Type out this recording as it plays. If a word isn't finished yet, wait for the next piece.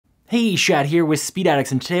Hey, Shad here with Speed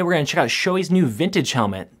Addicts, and today we're going to check out Shoei's new vintage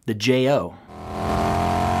helmet, the JO.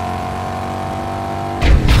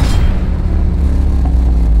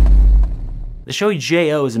 The Shoei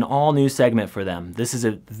JO is an all-new segment for them. This is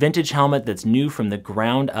a vintage helmet that's new from the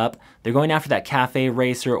ground up. They're going after that cafe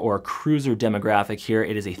racer or cruiser demographic here.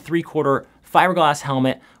 It is a 3/4 fiberglass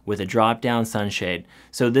helmet with a drop-down sunshade.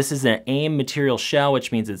 So this is an AIM material shell,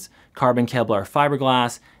 which means it's carbon Kevlar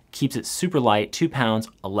fiberglass. Keeps it super light, 2 pounds,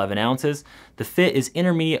 11 ounces. The fit is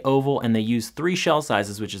intermediate oval, and they use 3 shell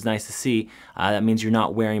sizes, which is nice to see. That means you're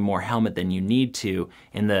not wearing more helmet than you need to.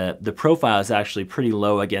 And the profile is actually pretty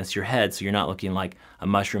low against your head, so you're not looking like a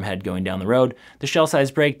mushroom head going down the road. The shell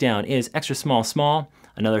size breakdown is extra small, small,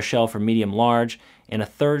 another shell for medium, large, and a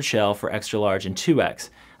third shell for extra large and 2X.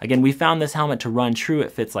 Again, we found this helmet to run true.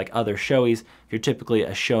 It fits like other Shoeis. If you're typically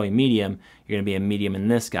a Shoei medium, you're gonna be a medium in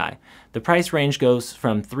this guy. The price range goes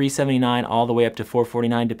from $379 all the way up to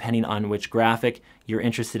 $449 depending on which graphic you're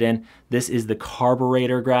interested in. This is the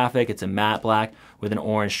carburetor graphic. It's a matte black with an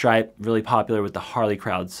orange stripe, really popular with the Harley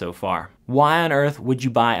crowd so far. Why on earth would you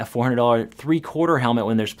buy a $400 3/4 helmet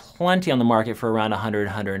when there's plenty on the market for around $100,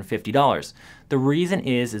 $150? The reason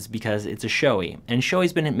is because it's a Shoei, and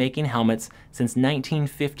Shoei's been making helmets since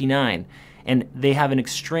 1959, and they have an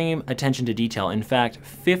extreme attention to detail. In fact,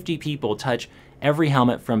 50 people touch every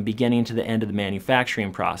helmet from beginning to the end of the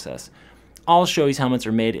manufacturing process. All Shoei's helmets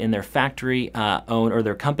are made in their factory owned or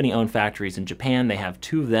their company owned factories in Japan. They have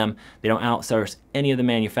 2 of them. They don't outsource any of the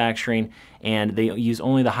manufacturing, and they use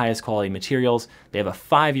only the highest quality materials. They have a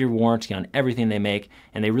 5-year warranty on everything they make,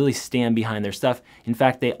 and they really stand behind their stuff. In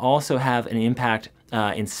fact, they also have an impact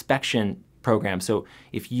inspection program. So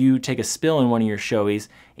if you take a spill in one of your Shoeis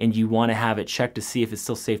and you want to have it checked to see if it's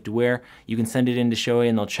still safe to wear, you can send it into Shoei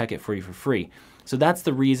and they'll check it for you for free. So that's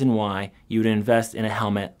the reason why you would invest in a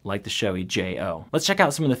helmet like the Shoei JO. Let's check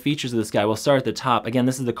out some of the features of this guy. We'll start at the top. Again,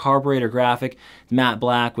 this is the carburetor graphic. It's matte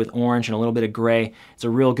black with orange and a little bit of gray. It's a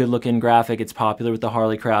real good looking graphic. It's popular with the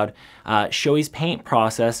Harley crowd. Shoei's paint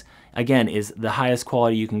process, again, is the highest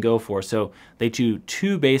quality you can go for. So they do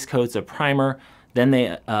 2 base coats of primer, then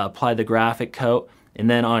they apply the graphic coat, and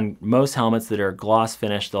then on most helmets that are gloss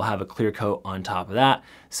finished, they'll have a clear coat on top of that.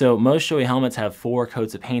 So most Shoei helmets have 4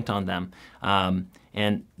 coats of paint on them.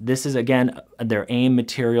 And this is, again, their AIM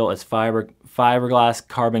material. It's fiberglass,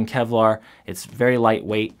 carbon Kevlar. It's very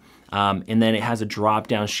lightweight. And then it has a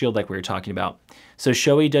drop-down shield like we were talking about. So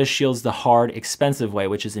Shoei does shields the hard, expensive way,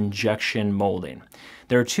 which is injection molding.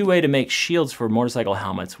 There are 2 ways to make shields for motorcycle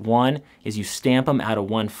helmets. One is you stamp them out of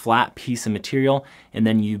one flat piece of material, and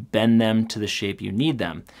then you bend them to the shape you need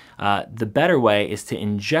them. The better way is to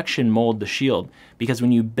injection mold the shield, because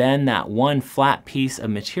when you bend that one flat piece of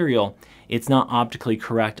material, it's not optically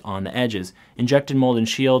correct on the edges. Injection molded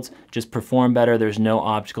shields just perform better. There's no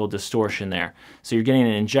optical distortion there. So you're getting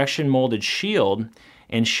an injection molded shield,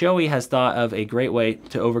 and Shoei has thought of a great way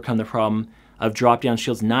to overcome the problem of drop-down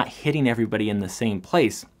shields not hitting everybody in the same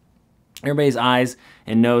place. Everybody's eyes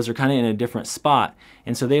and nose are kind of in a different spot,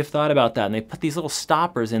 and so they've thought about that, and they put these little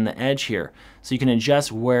stoppers in the edge here, so you can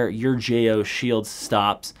adjust where your JO shield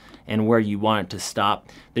stops and where you want it to stop.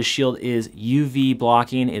 This shield is UV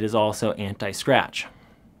blocking. It is also anti-scratch,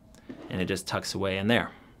 and it just tucks away in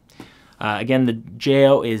there. Again, the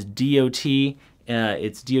JO is DOT.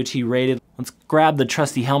 It's DOT rated. Let's grab the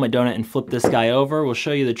trusty helmet donut and flip this guy over. We'll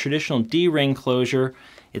show you the traditional D-ring closure.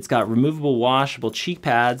 It's got removable washable cheek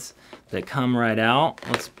pads that come right out.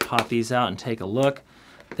 Let's pop these out and take a look.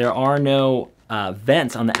 There are no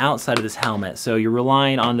vents on the outside of this helmet, so you're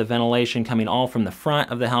relying on the ventilation coming all from the front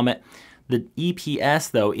of the helmet. The EPS,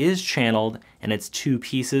 though, is channeled, and it's 2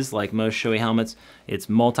 pieces like most Shoei helmets. It's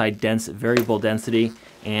multi-dense, variable density,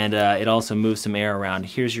 and it also moves some air around.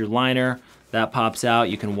 Here's your liner. That pops out.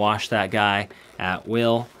 You can wash that guy at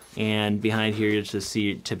will. And behind here, you just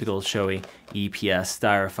see typical Shoei EPS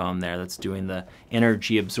styrofoam there that's doing the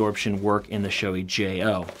energy absorption work in the Shoei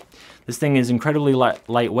JO. This thing is incredibly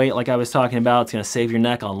lightweight, like I was talking about. It's going to save your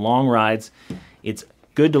neck on long rides. It's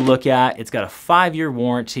good to look at. It's got a 5-year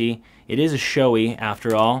warranty. It is a Shoei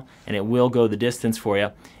after all, and it will go the distance for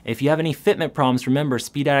you. If you have any fitment problems, remember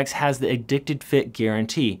Speed Addicts has the Addicted Fit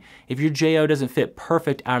guarantee. If your JO doesn't fit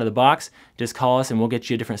perfect out of the box, just call us and we'll get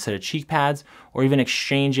you a different set of cheek pads, or even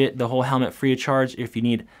exchange it, the whole helmet, free of charge. If you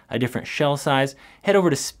need a different shell size, head over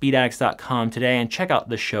to speedaddicts.com today and check out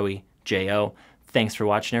the Shoei JO. Thanks for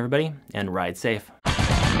watching, everybody, and ride safe.